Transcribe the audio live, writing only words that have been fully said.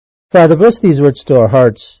Father, bless these words to our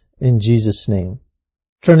hearts in Jesus' name.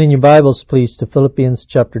 Turn in your Bibles, please, to Philippians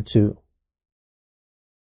chapter 2.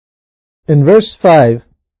 In verse 5,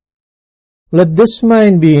 let this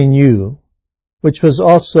mind be in you, which was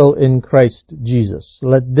also in Christ Jesus.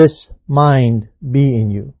 Let this mind be in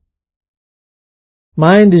you.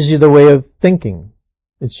 Mind is the way of thinking.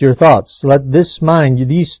 It's your thoughts. Let this mind,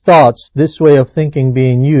 these thoughts, this way of thinking be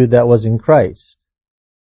in you that was in Christ.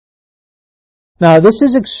 Now, this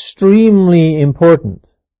is extremely important.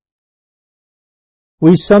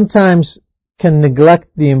 We sometimes can neglect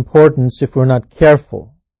the importance if we're not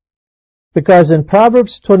careful. Because in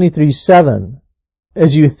Proverbs 23:7,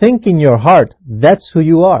 as you think in your heart, that's who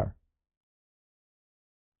you are.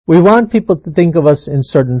 We want people to think of us in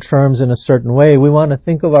certain terms in a certain way. We want to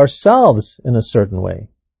think of ourselves in a certain way.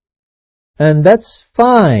 And that's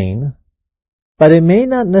fine, but it may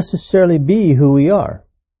not necessarily be who we are.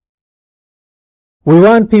 We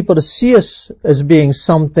want people to see us as being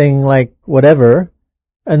something like whatever,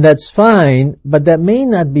 and that's fine, but that may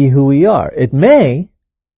not be who we are. It may,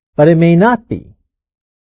 but it may not be.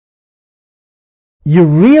 You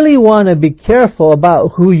really want to be careful about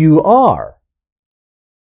who you are.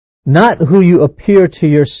 Not who you appear to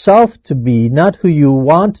yourself to be, not who you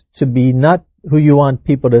want to be, not who you want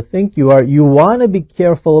people to think you are. You want to be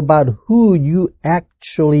careful about who you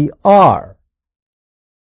actually are.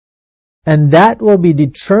 And that will be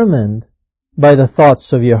determined by the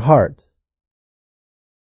thoughts of your heart.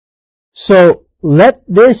 So, let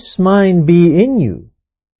this mind be in you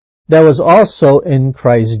that was also in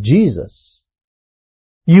Christ Jesus.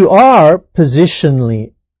 You are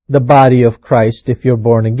positionally the body of Christ if you're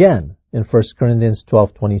born again, in 1 Corinthians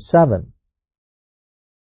 12:27.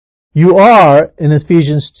 You are, in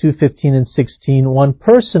Ephesians 2:15 and 16, one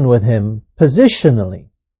person with Him, positionally.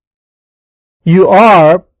 You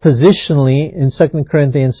are, positionally, in 2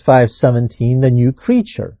 Corinthians 5:17, the new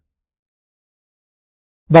creature.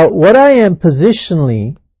 But what I am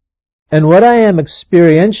positionally and what I am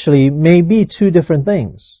experientially may be two different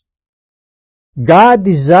things. God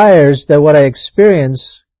desires that what I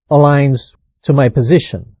experience aligns to my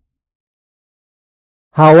position.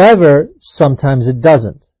 However, sometimes it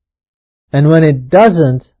doesn't. And when it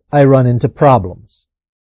doesn't, I run into problems.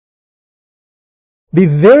 Be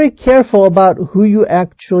very careful about who you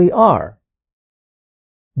actually are.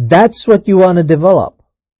 That's what you want to develop.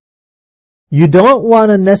 You don't want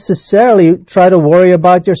to necessarily try to worry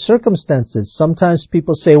about your circumstances. Sometimes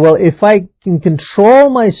people say, well, if I can control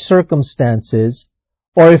my circumstances,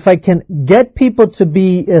 or if I can get people to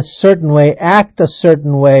be a certain way, act a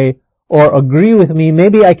certain way, or agree with me,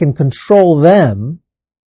 maybe I can control them.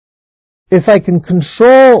 If I can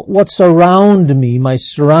control what's around me, my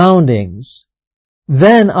surroundings,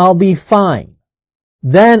 then I'll be fine.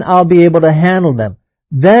 Then I'll be able to handle them.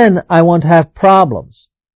 Then I won't have problems.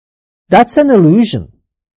 That's an illusion.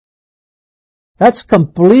 That's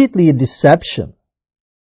completely a deception.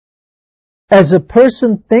 As a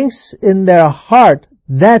person thinks in their heart,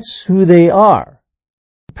 that's who they are.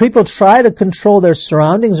 People try to control their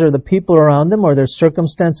surroundings or the people around them or their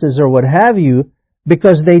circumstances or what have you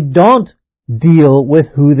because they don't deal with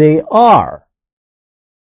who they are.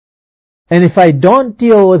 And if I don't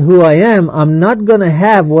deal with who I am, I'm not going to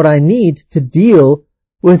have what I need to deal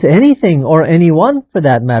with anything or anyone for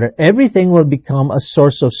that matter. Everything will become a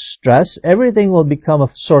source of stress. Everything will become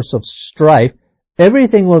a source of strife.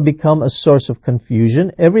 Everything will become a source of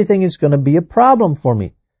confusion. Everything is going to be a problem for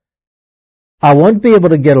me. I won't be able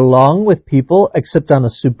to get along with people except on a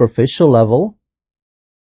superficial level.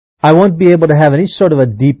 I won't be able to have any sort of a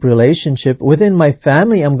deep relationship. Within my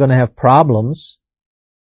family, I'm going to have problems.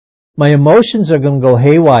 My emotions are going to go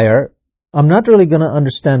haywire. I'm not really going to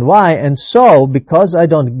understand why. And so, because I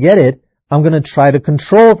don't get it, I'm going to try to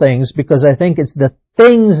control things because I think it's the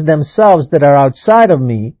things themselves that are outside of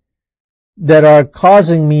me that are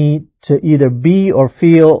causing me to either be or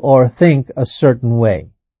feel or think a certain way.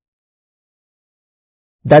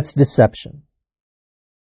 That's deception.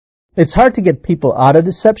 It's hard to get people out of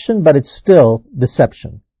deception, but it's still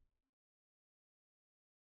deception.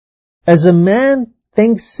 As a man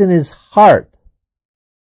thinks in his heart,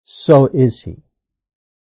 so is he.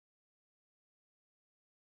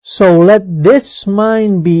 So let this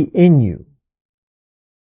mind be in you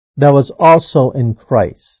that was also in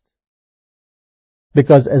Christ.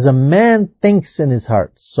 Because as a man thinks in his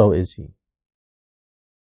heart, so is he.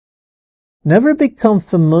 Never become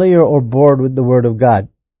familiar or bored with the Word of God.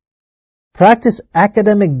 Practice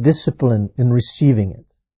academic discipline in receiving it.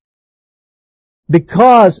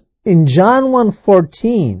 Because in John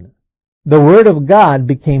 1:14, the Word of God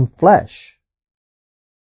became flesh.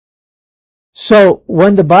 So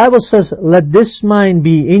when the Bible says, let this mind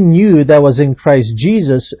be in you that was in Christ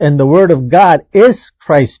Jesus, and the Word of God is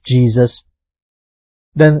Christ Jesus,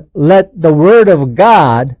 then let the Word of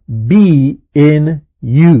God be in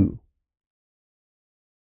you.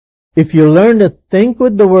 If you learn to think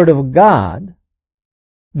with the Word of God,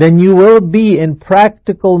 then you will be in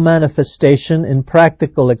practical manifestation, in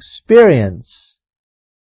practical experience,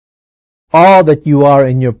 all that you are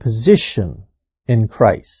in your position in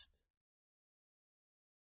Christ.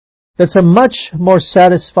 That's a much more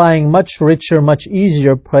satisfying, much richer, much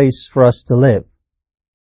easier place for us to live.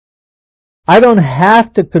 I don't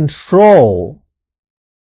have to control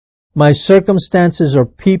my circumstances or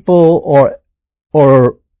people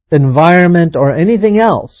or environment or anything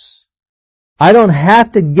else. I don't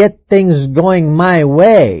have to get things going my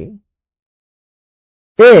way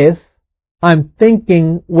if I'm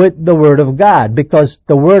thinking with the Word of God, because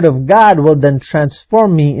the Word of God will then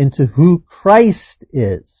transform me into who Christ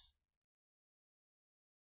is.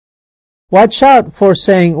 Watch out for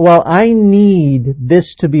saying, well, I need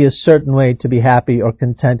this to be a certain way to be happy or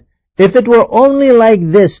content. If it were only like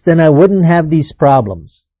this, then I wouldn't have these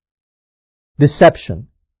problems. Deception.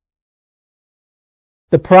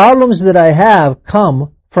 The problems that I have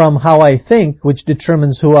come from how I think, which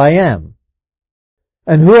determines who I am.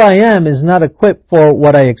 And who I am is not equipped for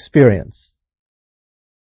what I experience.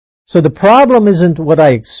 So the problem isn't what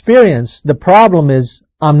I experience, the problem is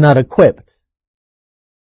I'm not equipped.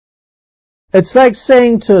 It's like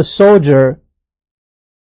saying to a soldier,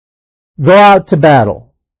 go out to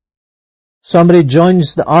battle. Somebody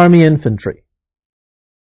joins the army infantry.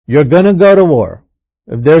 You're going to go to war.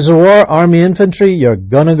 If there's a war, army infantry, you're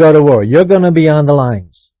going to go to war. You're going to be on the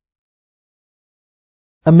lines.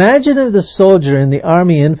 Imagine if the soldier in the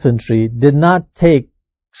army infantry did not take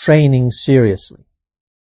training seriously.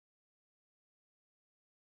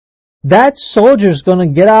 That soldier's going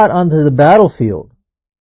to get out onto the battlefield,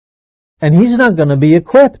 and he's not going to be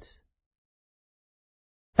equipped.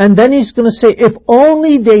 And then he's going to say, if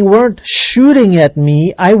only they weren't shooting at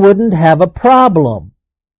me, I wouldn't have a problem.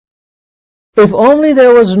 If only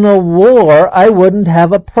there was no war, I wouldn't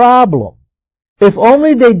have a problem. If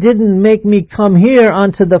only they didn't make me come here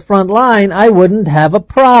onto the front line, I wouldn't have a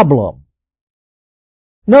problem.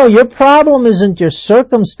 No, your problem isn't your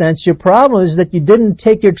circumstance. Your problem is that you didn't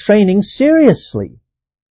take your training seriously.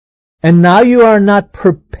 And now you are not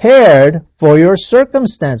prepared for your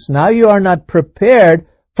circumstance. Now you are not prepared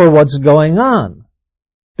for what's going on,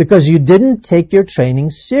 because you didn't take your training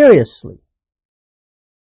seriously.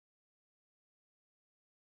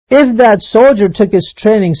 If that soldier took his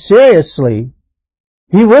training seriously,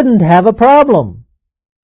 he wouldn't have a problem.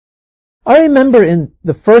 I remember in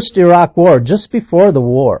the first Iraq War, just before the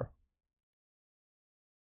war,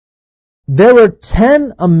 there were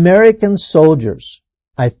 10 American soldiers.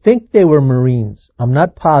 I think they were Marines. I'm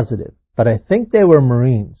not positive, but I think they were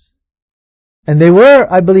Marines. And they were,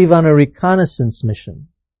 I believe, on a reconnaissance mission.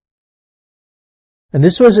 And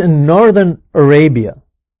this was in northern Arabia,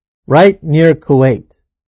 right near Kuwait.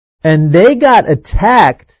 And they got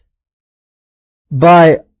attacked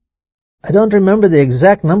by, I don't remember the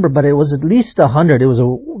exact number, but it was at least 100. It was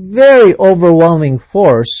a very overwhelming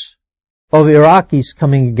force of Iraqis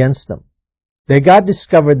coming against them. They got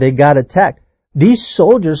discovered, they got attacked. These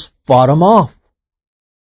soldiers fought them off.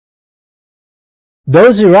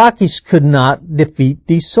 Those Iraqis could not defeat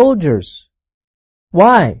these soldiers.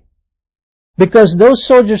 Why? Because those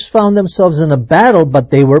soldiers found themselves in a battle,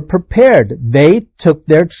 but they were prepared. They took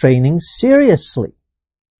their training seriously.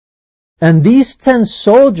 And these 10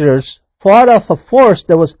 soldiers fought off a force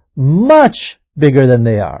that was much bigger than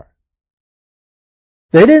they are.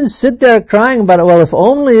 They didn't sit there crying about, well, if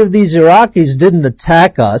only if these Iraqis didn't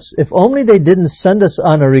attack us, if only they didn't send us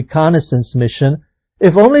on a reconnaissance mission,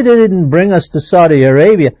 if only they didn't bring us to Saudi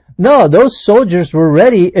Arabia. No, those soldiers were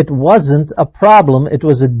ready. It wasn't a problem. It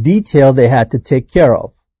was a detail they had to take care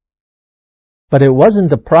of. But it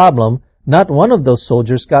wasn't a problem. Not one of those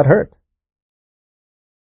soldiers got hurt.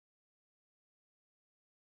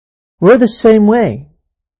 We're the same way.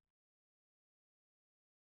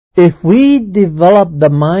 If we develop the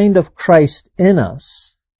mind of Christ in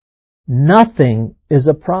us, nothing is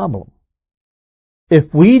a problem.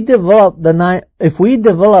 If we develop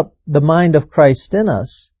the mind of Christ in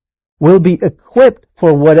us, we'll be equipped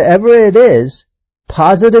for whatever it is,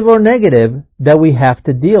 positive or negative, that we have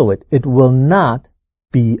to deal with. It will not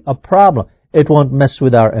be a problem. It won't mess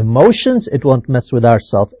with our emotions. It won't mess with our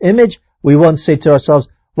self-image. We won't say to ourselves,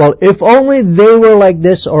 well, if only they were like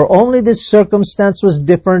this, or only this circumstance was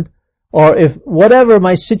different, or if whatever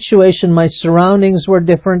my situation, my surroundings were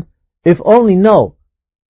different, if only. No.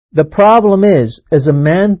 The problem is, as a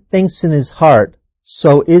man thinks in his heart,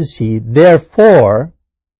 so is he. Therefore,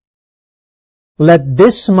 let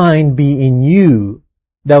this mind be in you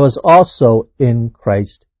that was also in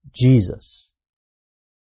Christ Jesus.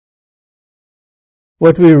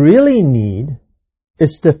 What we really need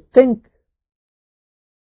is to think.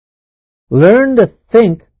 Learn to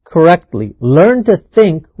think correctly. Learn to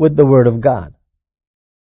think with the Word of God.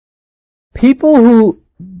 People who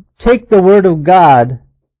take the Word of God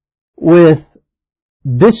with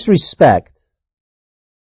disrespect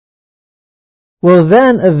will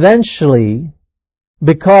then eventually,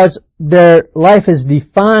 because their life is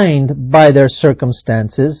defined by their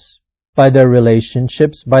circumstances, by their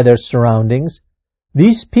relationships, by their surroundings,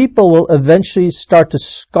 these people will eventually start to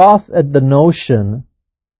scoff at the notion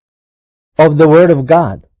of the Word of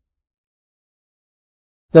God.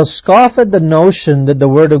 They'll scoff at the notion that the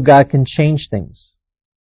Word of God can change things.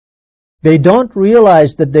 They don't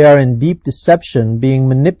realize that they are in deep deception, being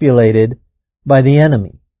manipulated by the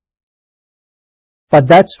enemy. But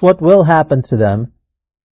that's what will happen to them.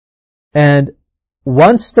 And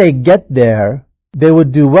once they get there, they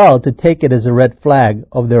would do well to take it as a red flag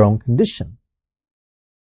of their own condition.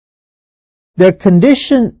 Their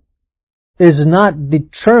condition is not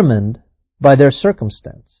determined by their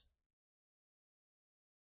circumstance.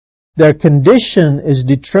 Their condition is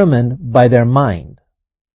determined by their mind.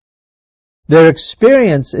 Their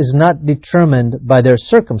experience is not determined by their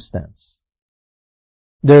circumstance.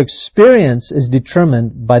 Their experience is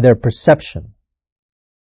determined by their perception.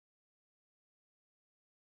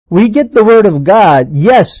 We get the Word of God,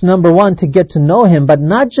 yes, number one, to get to know Him, but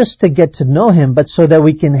not just to get to know Him, but so that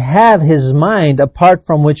we can have His mind apart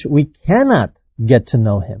from which we cannot get to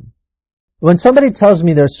know Him. When somebody tells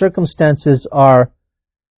me their circumstances are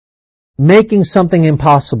making something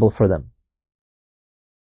impossible for them,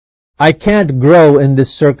 I can't grow in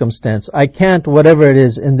this circumstance, I can't whatever it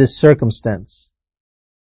is in this circumstance,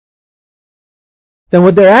 then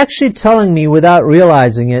what they're actually telling me without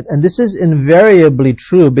realizing it, and this is invariably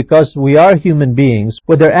true because we are human beings,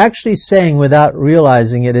 what they're actually saying without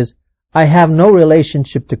realizing it is, I have no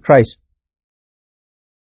relationship to Christ.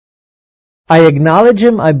 I acknowledge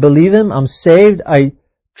Him, I believe Him, I'm saved, I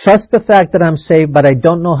trust the fact that I'm saved, but I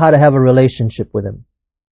don't know how to have a relationship with Him.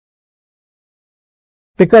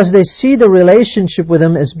 Because they see the relationship with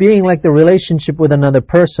Him as being like the relationship with another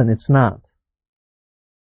person. It's not.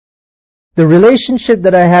 The relationship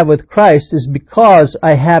that I have with Christ is because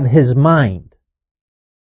I have His mind.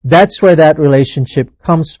 That's where that relationship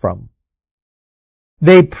comes from.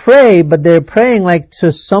 They pray, but they're praying like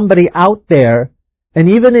to somebody out there, and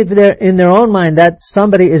even if they're in their own mind, that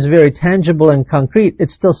somebody is very tangible and concrete,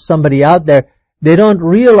 it's still somebody out there. They don't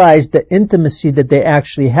realize the intimacy that they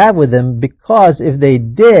actually have with Him, because if they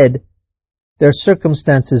did, their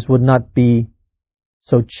circumstances would not be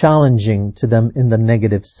so challenging to them in the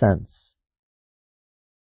negative sense.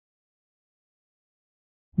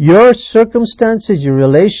 Your circumstances, your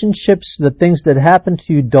relationships, the things that happen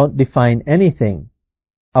to you don't define anything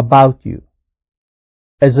about you.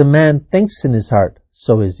 As a man thinks in his heart,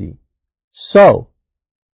 so is he. So,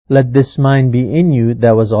 let this mind be in you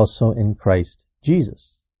that was also in Christ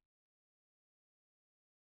Jesus.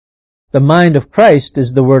 The mind of Christ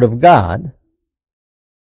is the Word of God.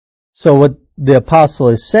 So what the apostle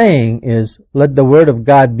is saying is, let the Word of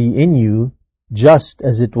God be in you just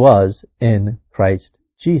as it was in Christ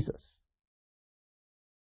Jesus.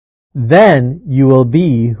 Then you will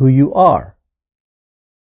be who you are.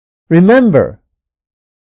 Remember,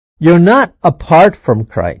 you're not apart from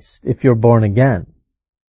Christ if you're born again.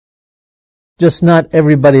 Just not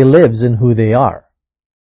everybody lives in who they are.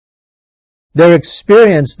 Their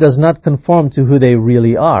experience does not conform to who they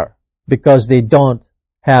really are, because they don't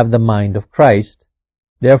have the mind of Christ.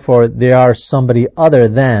 Therefore, they are somebody other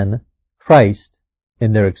than Christ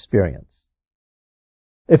in their experience.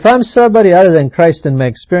 If I'm somebody other than Christ in my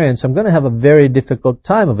experience, I'm going to have a very difficult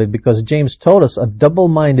time of it, because James told us a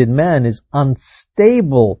double-minded man is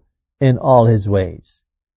unstable in all his ways.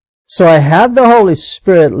 So I have the Holy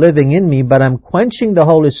Spirit living in me, but I'm quenching the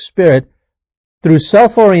Holy Spirit through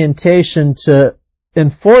self-orientation to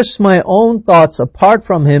enforce my own thoughts apart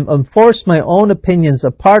from Him, enforce my own opinions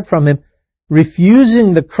apart from Him,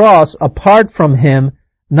 refusing the cross apart from Him,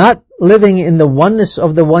 not living in the oneness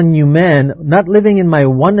of the one new man, not living in my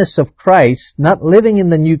oneness of Christ, not living in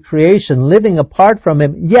the new creation, living apart from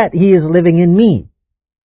Him, yet He is living in me.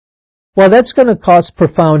 Well, that's going to cause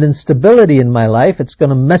profound instability in my life. It's going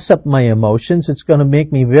to mess up my emotions. It's going to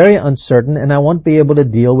make me very uncertain, and I won't be able to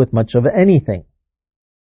deal with much of anything.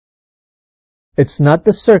 It's not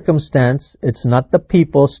the circumstance. It's not the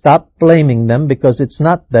people. Stop blaming them because it's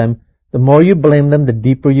not them. The more you blame them, the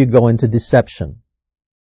deeper you go into deception.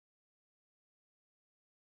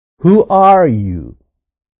 Who are you?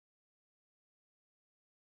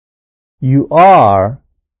 You are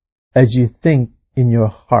as you think in your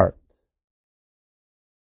heart.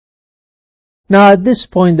 Now, at this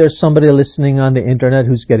point, there's somebody listening on the internet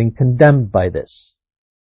who's getting condemned by this.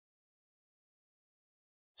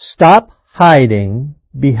 Stop hiding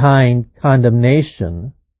behind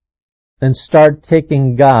condemnation and start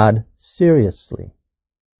taking God seriously.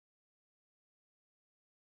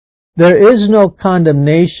 There is no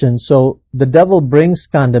condemnation, so the devil brings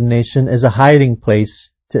condemnation as a hiding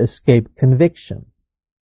place to escape conviction.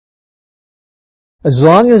 As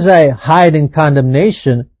long as I hide in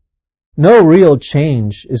condemnation, no real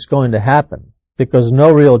change is going to happen, because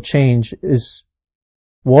no real change is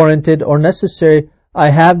warranted or necessary.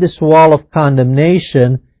 I have this wall of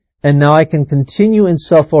condemnation, and now I can continue in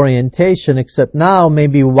self-orientation, except now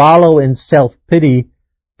maybe wallow in self-pity,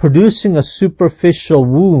 producing a superficial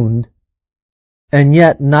wound, and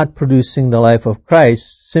yet not producing the life of Christ,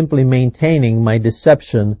 simply maintaining my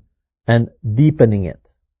deception and deepening it.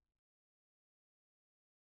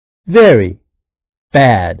 Very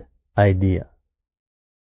bad idea.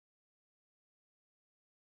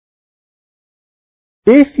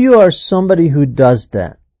 If you are somebody who does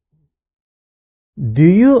that, do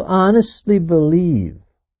you honestly believe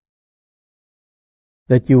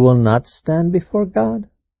that you will not stand before God?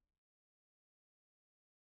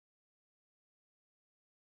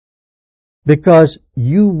 Because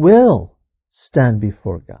you will stand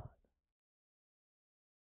before God.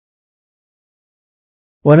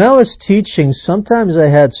 When I was teaching, sometimes I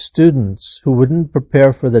had students who wouldn't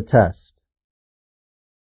prepare for the test.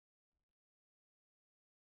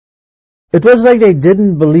 It was like they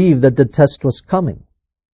didn't believe that the test was coming.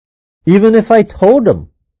 Even if I told them,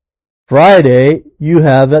 Friday, you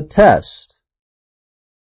have a test.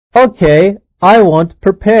 Okay, I won't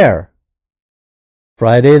prepare.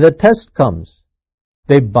 Friday the test comes.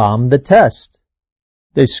 They bomb the test.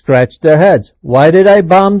 They scratch their heads. Why did I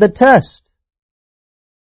bomb the test?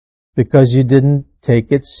 Because you didn't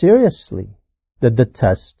take it seriously, that the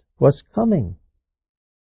test was coming.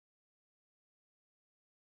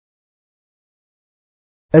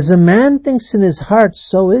 As a man thinks in his heart,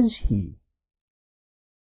 so is he.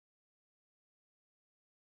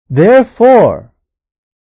 Therefore,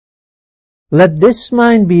 let this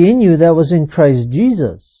mind be in you that was in Christ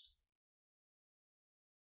Jesus.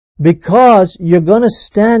 Because you're going to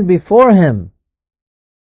stand before Him.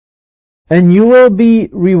 And you will be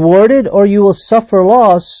rewarded or you will suffer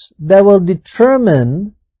loss that will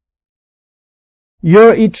determine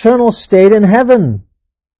your eternal state in heaven.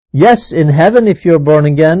 Yes, in heaven if you're born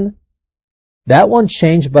again, that won't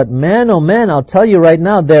change, but man, oh man, I'll tell you right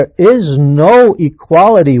now, there is no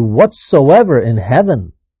equality whatsoever in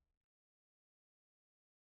heaven.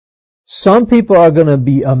 Some people are going to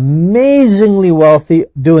be amazingly wealthy,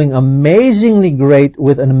 doing amazingly great,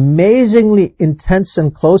 with an amazingly intense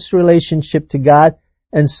and close relationship to God,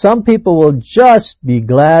 and some people will just be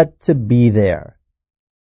glad to be there.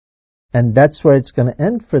 And that's where it's going to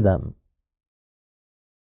end for them.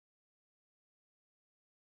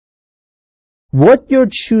 What you're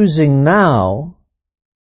choosing now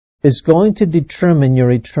is going to determine your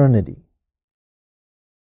eternity.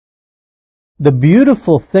 The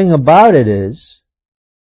beautiful thing about it is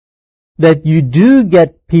that you do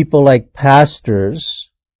get people like pastors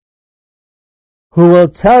who will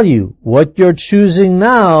tell you what you're choosing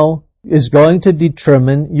now is going to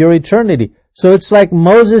determine your eternity. So it's like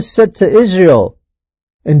Moses said to Israel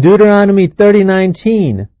in Deuteronomy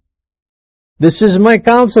 30:19, "This is my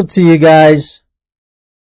counsel to you guys.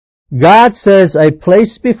 God says, I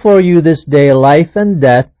place before you this day life and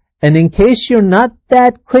death, and in case you're not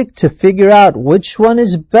that quick to figure out which one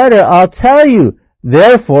is better, I'll tell you,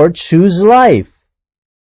 therefore choose life."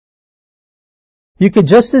 You could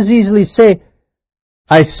just as easily say,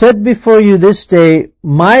 I set before you this day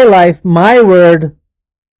my life, my word,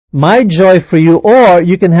 my joy for you, or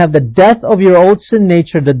you can have the death of your old sin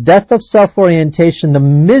nature, the death of self-orientation, the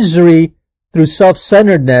misery through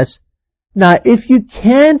self-centeredness. Now, if you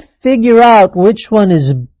can't figure out which one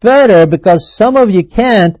is better, because some of you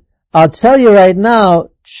can't, I'll tell you right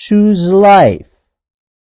now, choose life.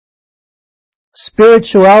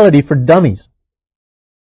 Spirituality for dummies.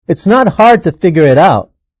 It's not hard to figure it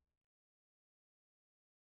out.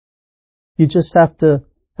 You just have to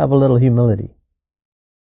have a little humility.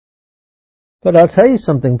 But I'll tell you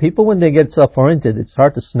something, people when they get self-oriented, it's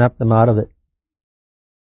hard to snap them out of it.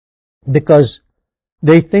 Because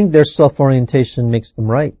They think their self-orientation makes them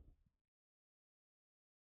right.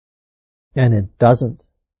 And it doesn't.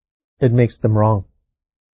 It makes them wrong.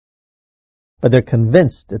 But they're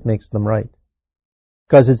convinced it makes them right.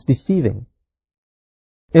 Because it's deceiving.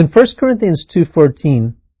 In 1 Corinthians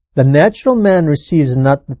 2:14, the natural man receives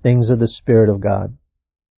not the things of the Spirit of God,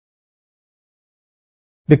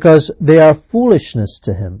 because they are foolishness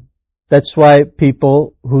to him. That's why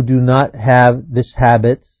people who do not have this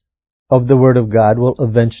habit of the Word of God will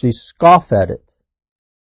eventually scoff at it,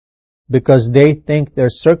 because they think their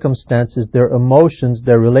circumstances, their emotions,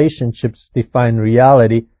 their relationships define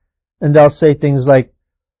reality, and they'll say things like,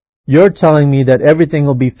 "You're telling me that everything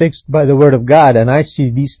will be fixed by the Word of God, and I see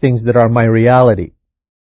these things that are my reality."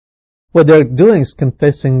 What they're doing is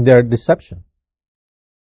confessing their deception.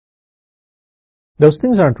 Those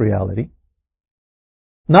things aren't reality.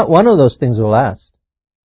 Not one of those things will last.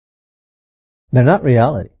 They're not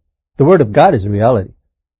reality. The Word of God is reality.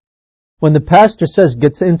 When the pastor says,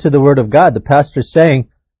 get into the Word of God, the pastor is saying,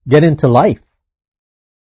 get into life.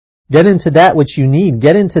 Get into that which you need.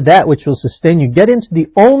 Get into that which will sustain you. Get into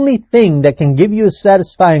the only thing that can give you a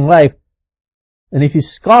satisfying life. And if you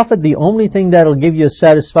scoff at the only thing that will give you a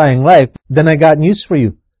satisfying life, then I got news for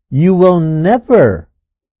you. You will never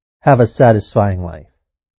have a satisfying life.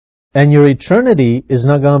 And your eternity is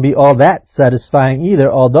not going to be all that satisfying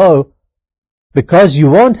either, although because you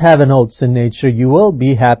won't have an old sin nature, you will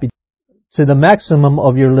be happy to the maximum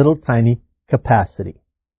of your little tiny capacity.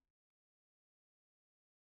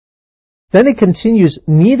 Then it continues,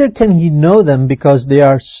 neither can he know them because they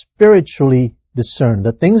are spiritually discerned.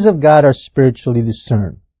 The things of God are spiritually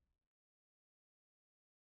discerned.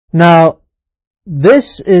 Now,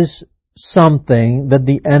 this is something that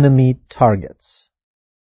the enemy targets.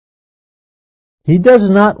 He does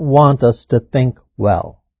not want us to think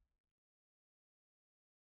well.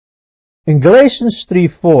 In Galatians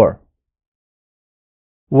 3:4,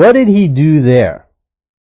 what did he do there?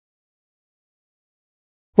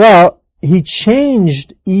 Well, he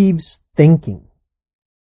changed Eve's thinking.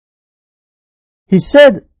 He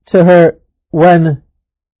said to her when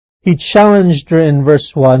he challenged her in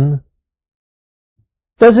verse 1,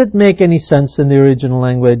 does it make any sense in the original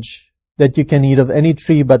language that you can eat of any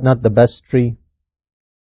tree but not the best tree?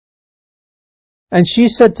 And she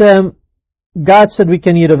said to him, God said we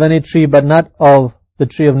can eat of any tree but not of the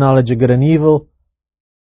tree of knowledge of good and evil.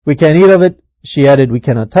 We can eat of it. She added, we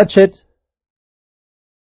cannot touch it,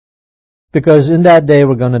 because in that day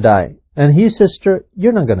we're going to die. And he says to her,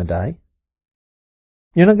 you're not going to die.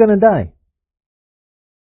 You're not going to die.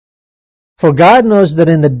 For God knows that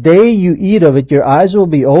in the day you eat of it, your eyes will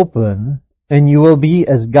be open, and you will be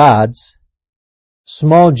as gods,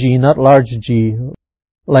 small g, not large g,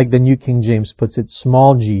 like the New King James puts it,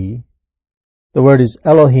 small g. The word is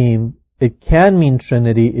Elohim. It can mean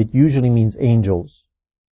Trinity. It usually means angels.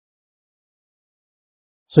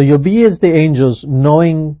 So you'll be as the angels,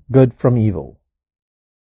 knowing good from evil.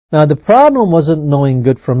 Now the problem wasn't knowing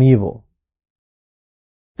good from evil.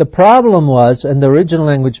 The problem was, and the original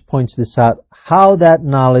language points this out, how that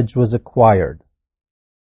knowledge was acquired.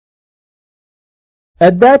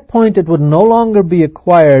 At that point, it would no longer be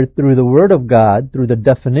acquired through the Word of God, through the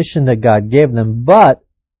definition that God gave them, but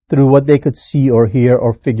through what they could see or hear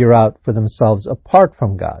or figure out for themselves apart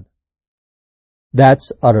from God.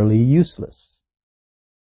 That's utterly useless.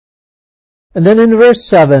 And then in verse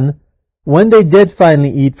 7, when they did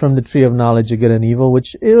finally eat from the tree of knowledge of good and evil,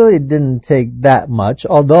 which it really didn't take that much,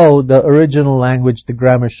 although the original language, the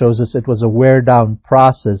grammar shows us it was a wear-down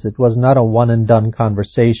process. It was not a one-and-done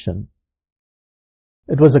conversation.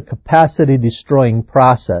 It was a capacity-destroying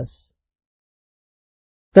process.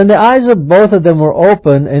 Then the eyes of both of them were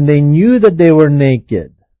open, and they knew that they were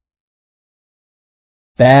naked.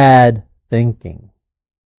 Bad thinking.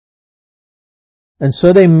 And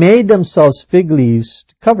so they made themselves fig leaves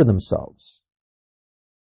to cover themselves.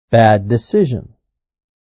 Bad decision.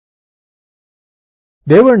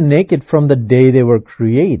 They were naked from the day they were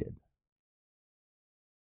created.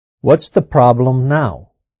 What's the problem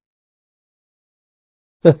now?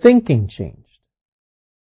 The thinking changed.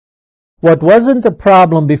 What wasn't a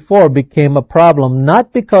problem before became a problem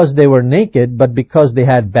not because they were naked, but because they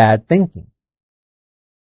had bad thinking.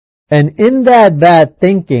 And in that bad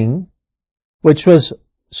thinking, which was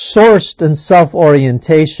sourced in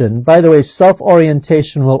self-orientation. By the way,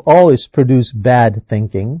 self-orientation will always produce bad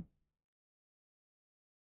thinking.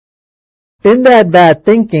 In that bad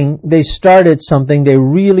thinking, they started something they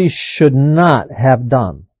really should not have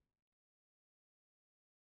done.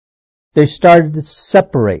 They started to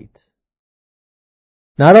separate,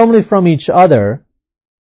 not only from each other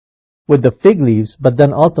with the fig leaves, but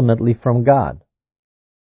then ultimately from God.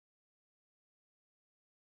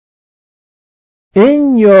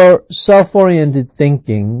 In your self-oriented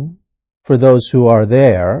thinking, for those who are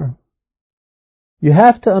there, you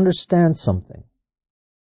have to understand something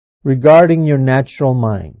regarding your natural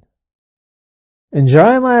mind. In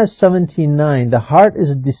Jeremiah 17:9, the heart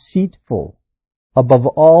is deceitful above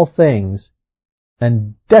all things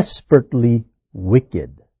and desperately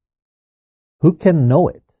wicked. Who can know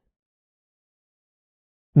it?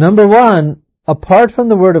 Number one, apart from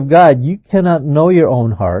the Word of God, you cannot know your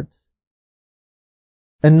own heart.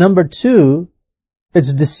 And number two,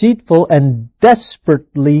 it's deceitful and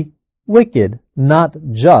desperately wicked, not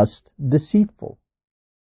just deceitful.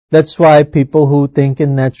 That's why people who think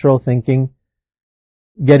in natural thinking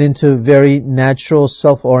get into very natural,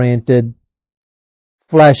 self-oriented,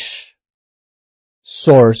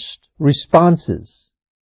 flesh-sourced responses.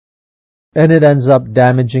 And it ends up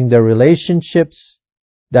damaging their relationships,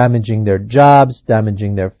 damaging their jobs,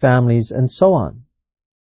 damaging their families, and so on.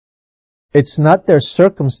 It's not their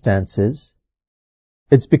circumstances.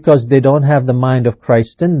 It's because they don't have the mind of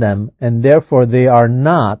Christ in them, and therefore they are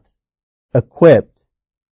not equipped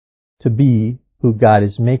to be who God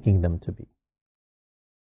is making them to be.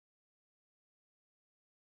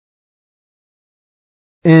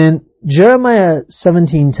 In Jeremiah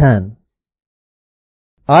 17:10,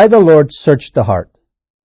 I, the Lord, search the heart.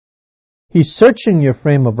 He's searching your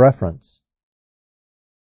frame of reference.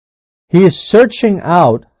 He is searching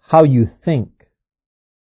out how you think.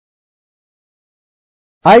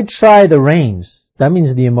 I try the reins. That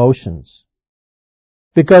means the emotions.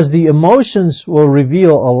 Because the emotions will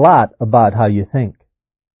reveal a lot about how you think.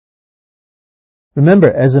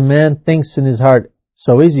 Remember, as a man thinks in his heart,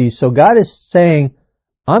 so is he. So God is saying,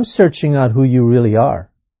 I'm searching out who you really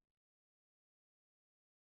are.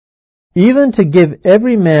 Even to give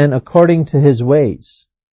every man according to his ways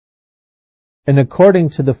and according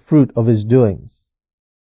to the fruit of his doings.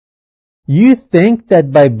 You think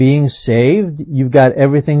that by being saved, you've got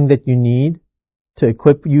everything that you need to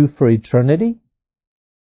equip you for eternity?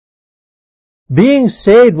 Being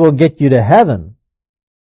saved will get you to heaven,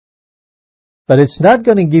 but it's not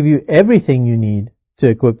going to give you everything you need to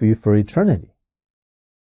equip you for eternity.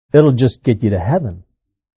 It'll just get you to heaven.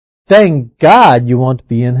 Thank God you won't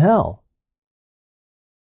be in hell.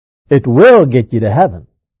 It will get you to heaven,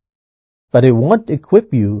 but it won't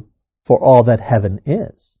equip you for all that heaven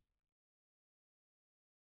is.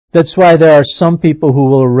 That's why there are some people who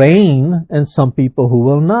will reign and some people who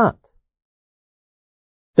will not.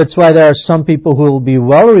 That's why there are some people who will be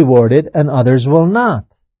well rewarded and others will not.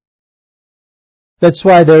 That's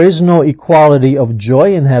why there is no equality of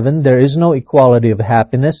joy in heaven. There is no equality of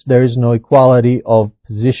happiness. There is no equality of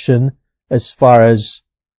position as far as,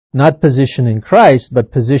 not position in Christ,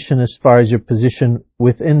 but position as far as your position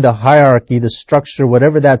within the hierarchy, the structure,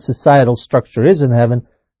 whatever that societal structure is in heaven.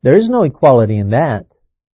 There is no equality in that.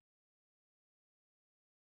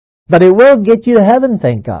 But it will get you to heaven,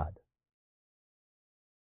 thank God.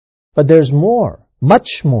 But there's more,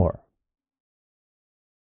 much more.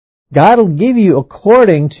 God will give you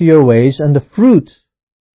according to your ways and the fruit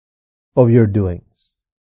of your doings.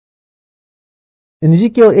 In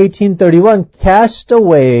Ezekiel 18:31, cast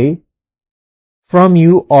away from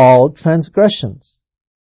you all transgressions.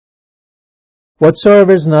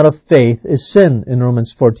 Whatsoever is not of faith is sin, in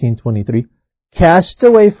Romans 14:23. Cast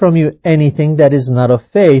away from you anything that is not of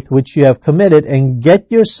faith which you have committed, and get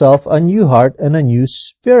yourself a new heart and a new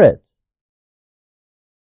spirit.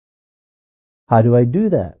 How do I do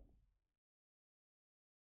that?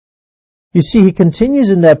 You see, he continues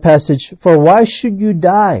in that passage, for why should you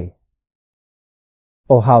die,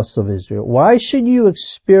 O house of Israel? Why should you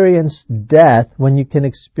experience death when you can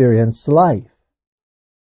experience life?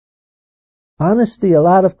 Honestly, a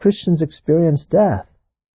lot of Christians experience death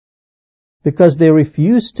because they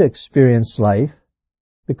refuse to experience life,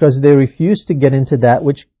 because they refuse to get into that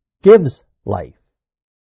which gives life.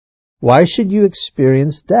 Why should you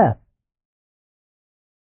experience death?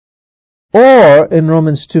 Or, in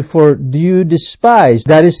Romans 2:4, do you despise,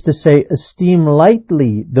 that is to say, esteem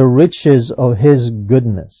lightly the riches of His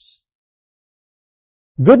goodness?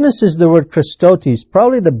 Goodness is the word Christotes.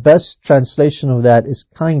 Probably the best translation of that is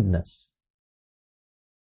kindness.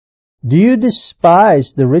 Do you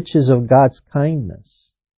despise the riches of God's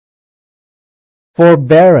kindness,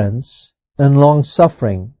 forbearance, and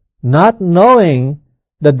long-suffering, not knowing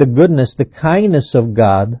that the goodness, the kindness of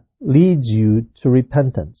God leads you to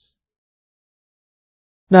repentance?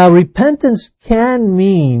 Now, repentance can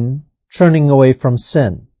mean turning away from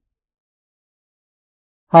sin.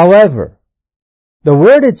 However, the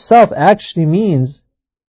word itself actually means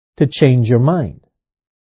to change your mind.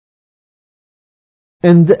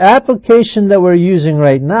 In the application that we're using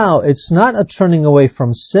right now, it's not a turning away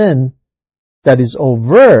from sin that is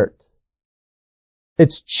overt.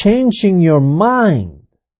 It's changing your mind.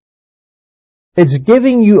 It's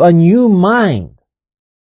giving you a new mind.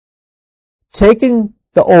 Taking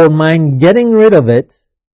the old mind, getting rid of it,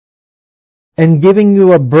 and giving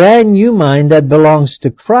you a brand new mind that belongs to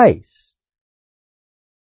Christ.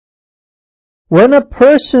 When a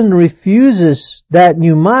person refuses that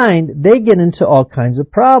new mind, they get into all kinds of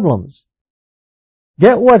problems.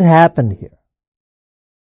 Get what happened here.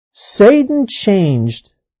 Satan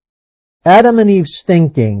changed Adam and Eve's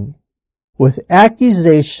thinking with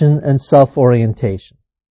accusation and self-orientation.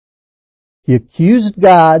 He accused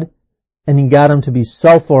God, and he got them to be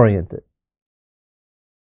self-oriented.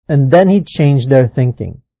 And then he changed their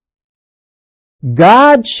thinking.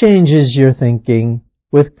 God changes your thinking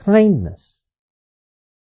with kindness.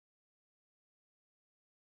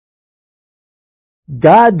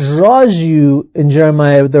 God draws you in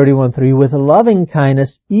Jeremiah 31:3 with loving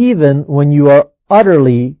kindness even when you are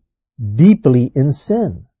utterly, deeply in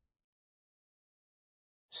sin.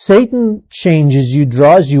 Satan changes you,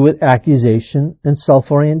 draws you with accusation and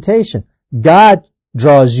self-orientation. God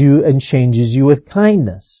draws you and changes you with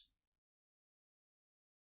kindness.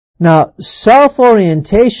 Now,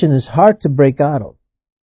 self-orientation is hard to break out of.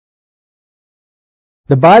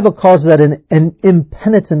 The Bible calls that an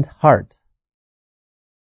impenitent heart.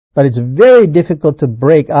 But it's very difficult to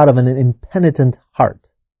break out of an impenitent heart.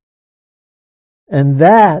 And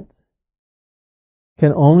that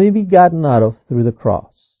can only be gotten out of through the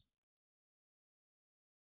cross.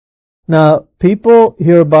 Now, people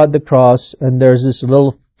hear about the cross and there's this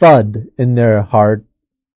little thud in their heart.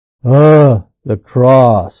 The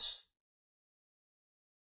cross.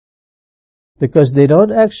 Because they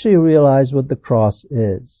don't actually realize what the cross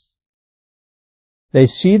is. They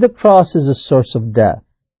see the cross as a source of death.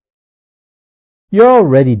 You're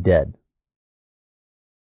already dead.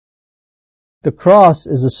 The cross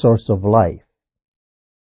is a source of life.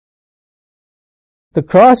 The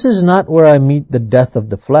cross is not where I meet the death of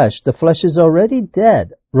the flesh. The flesh is already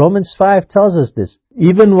dead. Romans 5 tells us this.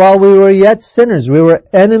 Even while we were yet sinners, we were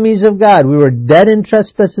enemies of God. We were dead in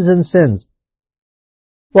trespasses and sins.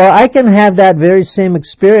 Well, I can have that very same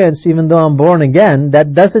experience even though I'm born again.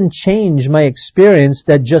 That doesn't change my experience.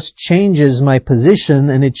 That just changes my position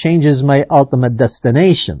and it changes my ultimate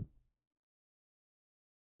destination.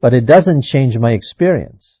 But it doesn't change my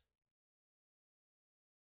experience.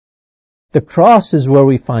 The cross is where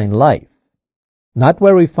we find life, not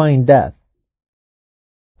where we find death.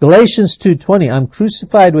 Galatians 2:20, I'm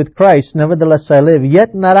crucified with Christ, nevertheless I live,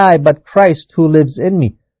 yet not I, but Christ who lives in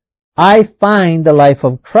me. I find the life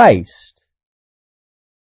of Christ,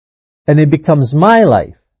 and it becomes my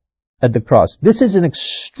life at the cross. This is an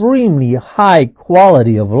extremely high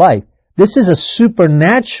quality of life. This is a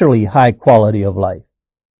supernaturally high quality of life.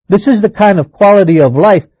 This is the kind of quality of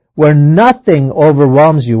life where nothing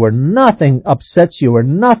overwhelms you, where nothing upsets you, where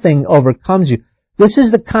nothing overcomes you. This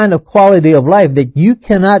is the kind of quality of life that you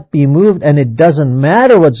cannot be moved and it doesn't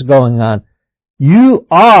matter what's going on. You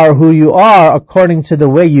are who you are according to the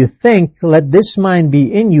way you think. Let this mind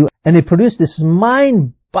be in you. And it produced this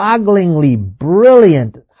mind-bogglingly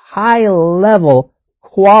brilliant, high-level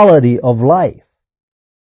quality of life.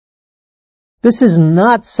 This is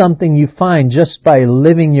not something you find just by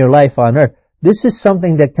living your life on earth. This is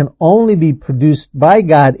something that can only be produced by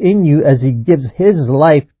God in you as He gives His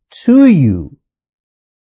life to you.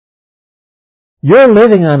 You're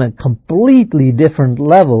living on a completely different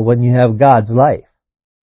level when you have God's life.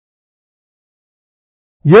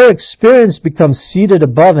 Your experience becomes seated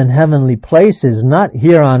above in heavenly places, not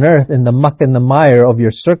here on earth in the muck and the mire of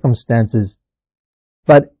your circumstances,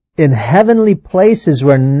 but in heavenly places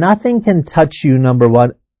where nothing can touch you, number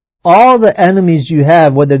one. All the enemies you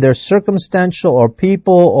have, whether they're circumstantial or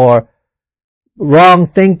people or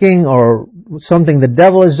wrong thinking or something the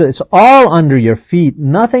devil is, it's all under your feet.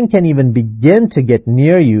 Nothing can even begin to get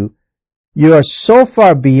near you. You are so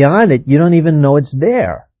far beyond it, you don't even know it's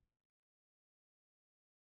there.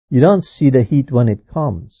 You don't see the heat when it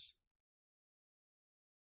comes.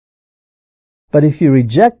 But if you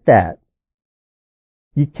reject that,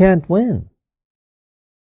 you can't win.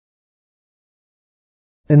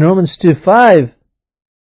 In Romans 2:5,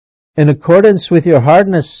 in accordance with your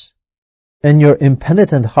hardness and your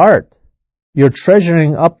impenitent heart, you're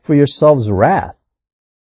treasuring up for yourselves wrath.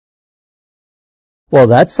 Well,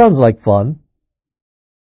 that sounds like fun.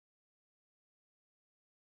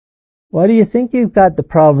 Why do you think you've got the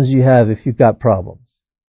problems you have if you've got problems?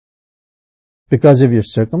 Because of your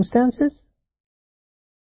circumstances?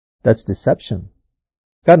 That's deception.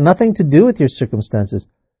 Got nothing to do with your circumstances.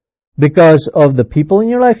 Because of the people in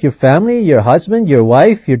your life, your family, your husband, your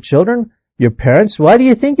wife, your children, your parents. Why do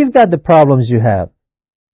you think you've got the problems you have?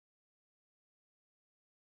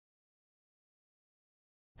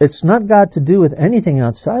 It's not got to do with anything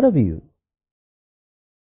outside of you.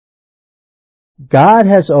 God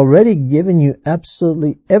has already given you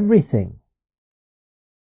absolutely everything,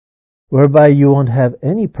 whereby you won't have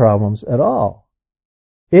any problems at all,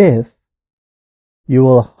 if you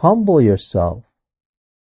will humble yourself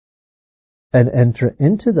and enter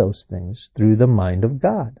into those things through the mind of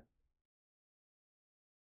God.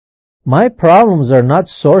 My problems are not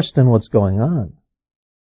sourced in what's going on.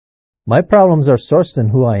 My problems are sourced in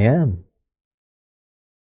who I am.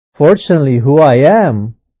 Fortunately, who I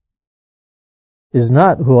am is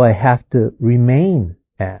not who I have to remain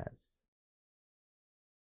as.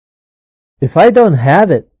 If I don't have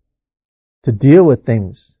it to deal with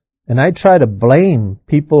things, and I try to blame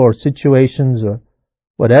people or situations or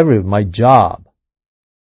whatever, my job,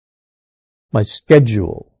 my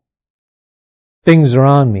schedule, things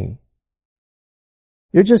around me,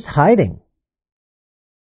 you're just hiding.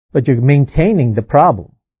 But you're maintaining the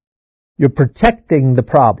problem. You're protecting the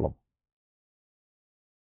problem.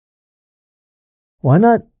 Why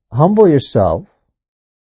not humble yourself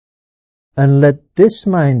and let this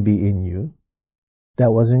mind be in you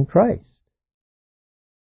that was in Christ?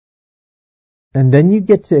 And then you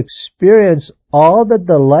get to experience all that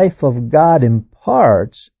the life of God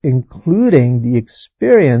imparts, including the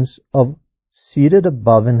experience of seated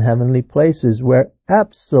above in heavenly places where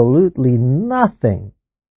absolutely nothing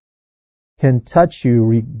can touch you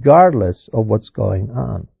regardless of what's going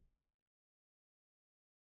on.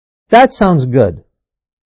 That sounds good.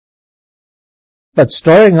 But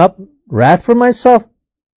storing up wrath for myself?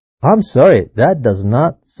 I'm sorry, that does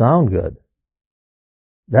not sound good.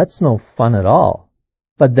 That's no fun at all.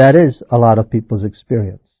 But that is a lot of people's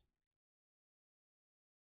experience.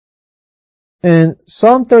 In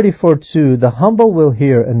Psalm 34:2, the humble will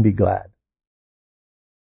hear and be glad.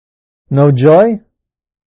 No joy?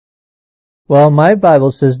 Well, my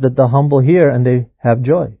Bible says that the humble hear and they have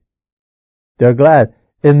joy. They're glad.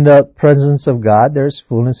 In the presence of God, there's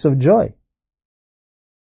fullness of joy.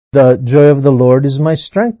 The joy of the Lord is my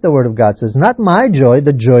strength, the Word of God says. Not my joy,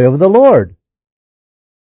 the joy of the Lord.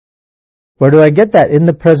 Where do I get that? In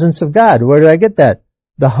the presence of God. Where do I get that?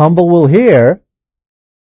 The humble will hear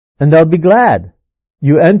and they'll be glad.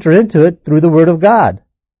 You enter into it through the Word of God.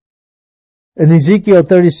 In Ezekiel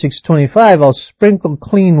 36:25, I'll sprinkle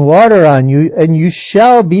clean water on you, and you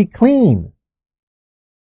shall be clean.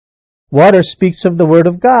 Water speaks of the Word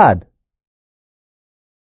of God.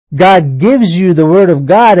 God gives you the Word of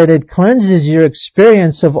God, and it cleanses your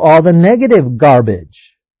experience of all the negative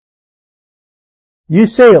garbage. You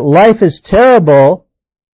say life is terrible.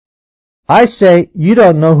 I say you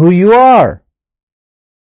don't know who you are.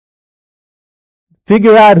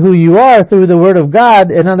 Figure out who you are through the Word of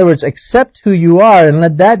God. In other words, accept who you are and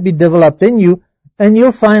let that be developed in you, and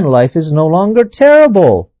you'll find life is no longer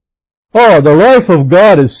terrible. Oh, the life of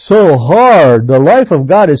God is so hard. The life of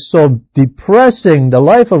God is so depressing. The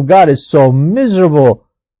life of God is so miserable.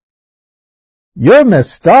 You're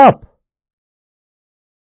messed up.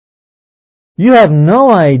 You have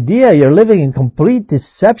no idea. You're living in complete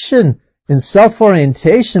deception, in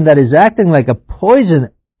self-orientation that is acting like a poison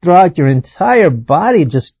throughout your entire body,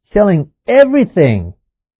 just killing everything.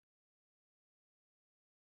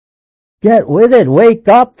 Get with it. Wake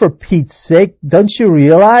up, for Pete's sake. Don't you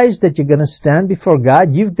realize that you're going to stand before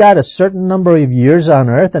God? You've got a certain number of years on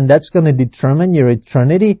earth, and that's going to determine your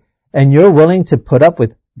eternity, and you're willing to put up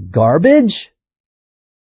with garbage?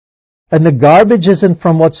 And the garbage isn't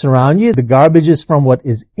from what's around you. The garbage is from what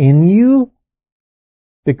is in you,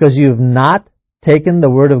 because you've not taken the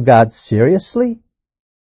Word of God seriously.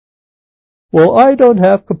 Well, I don't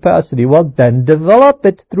have capacity. Well, then develop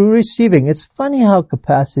it through receiving. It's funny how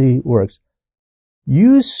capacity works.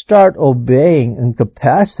 You start obeying and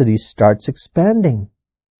capacity starts expanding.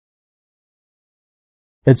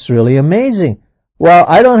 It's really amazing. Well,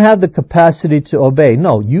 I don't have the capacity to obey.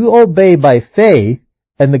 No, you obey by faith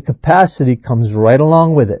and the capacity comes right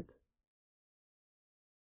along with it.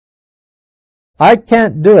 I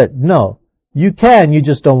can't do it. No, you can, you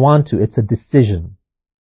just don't want to. It's a decision.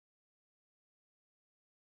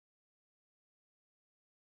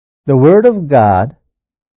 The Word of God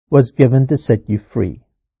was given to set you free.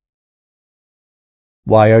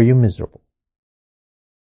 Why are you miserable?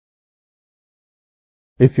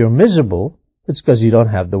 If you're miserable, it's because you don't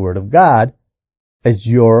have the Word of God as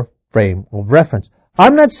your frame of reference.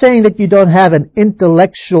 I'm not saying that you don't have an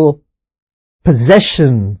intellectual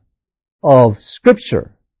possession of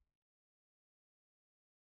Scripture.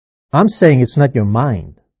 I'm saying it's not your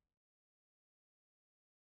mind.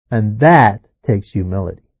 And that takes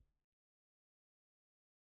humility.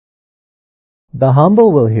 The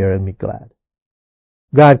humble will hear and be glad.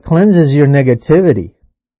 God cleanses your negativity.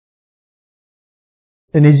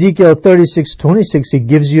 In Ezekiel 36:26, He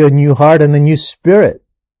gives you a new heart and a new spirit.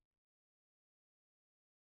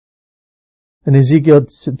 In Ezekiel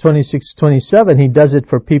 26:27, He does it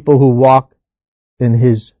for people who walk in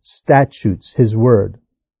His statutes, His word.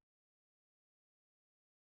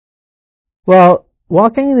 Well,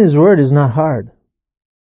 walking in His word is not hard.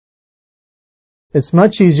 It's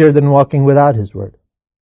much easier than walking without His word.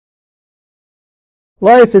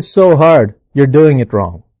 Life is so hard, you're doing it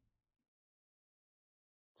wrong.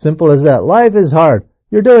 Simple as that. Life is hard,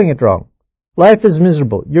 you're doing it wrong. Life is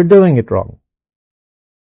miserable, you're doing it wrong.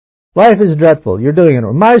 Life is dreadful, you're doing it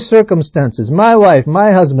wrong. My circumstances, my wife,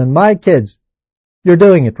 my husband, my kids, you're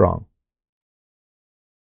doing it wrong.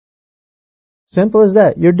 Simple as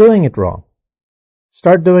that. You're doing it wrong.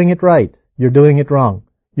 Start doing it right. You're doing it wrong.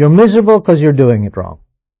 You're miserable because you're doing it wrong.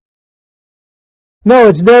 No,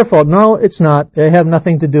 it's their fault. No, it's not. They have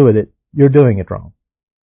nothing to do with it. You're doing it wrong.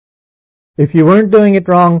 If you weren't doing it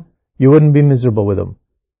wrong, you wouldn't be miserable with them.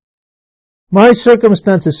 My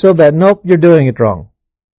circumstance is so bad. Nope, you're doing it wrong.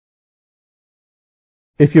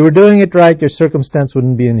 If you were doing it right, your circumstance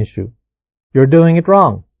wouldn't be an issue. You're doing it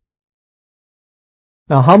wrong.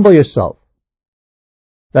 Now humble yourself.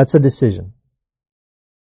 That's a decision.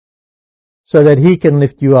 So that He can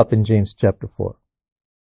lift you up in James chapter 4.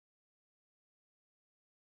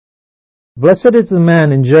 Blessed is the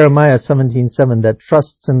man in Jeremiah 17:7 that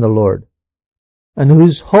trusts in the Lord, and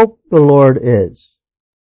whose hope the Lord is.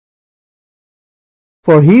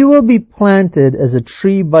 For he will be planted as a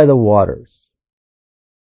tree by the waters.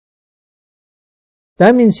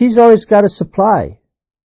 That means he's always got a supply.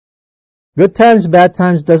 Good times, bad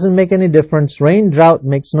times, doesn't make any difference. Rain, drought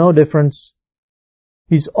makes no difference.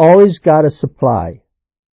 He's always got a supply.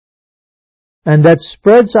 And that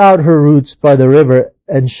spreads out her roots by the river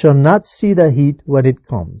and shall not see the heat when it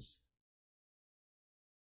comes.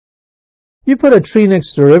 You put a tree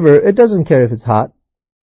next to a river, it doesn't care if it's hot.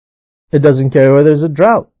 It doesn't care whether there's a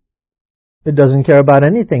drought. It doesn't care about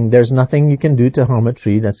anything. There's nothing you can do to harm a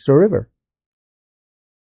tree next to a river.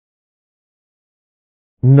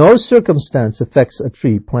 No circumstance affects a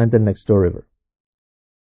tree planted next to a river.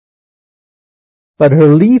 But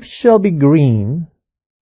her leaf shall be green,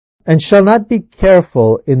 and shall not be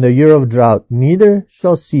careful in the year of drought, neither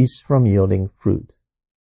shall cease from yielding fruit.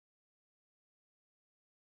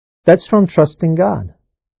 That's from trusting God.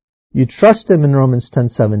 You trust Him in Romans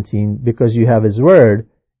 10:17 because you have His Word.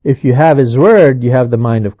 If you have His Word, you have the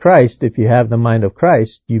mind of Christ. If you have the mind of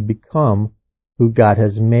Christ, you become who God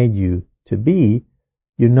has made you to be.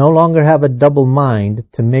 You no longer have a double mind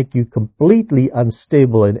to make you completely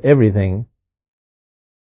unstable in everything,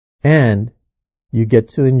 and you get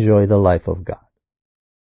to enjoy the life of God.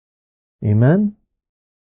 Amen?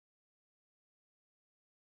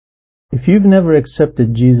 If you've never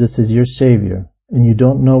accepted Jesus as your Savior, and you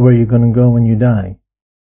don't know where you're going to go when you die,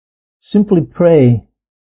 simply pray,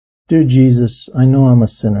 Dear Jesus, I know I'm a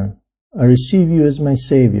sinner. I receive you as my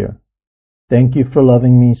Savior. Thank you for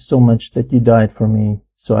loving me so much that you died for me,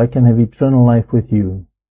 so I can have eternal life with you.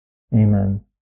 Amen.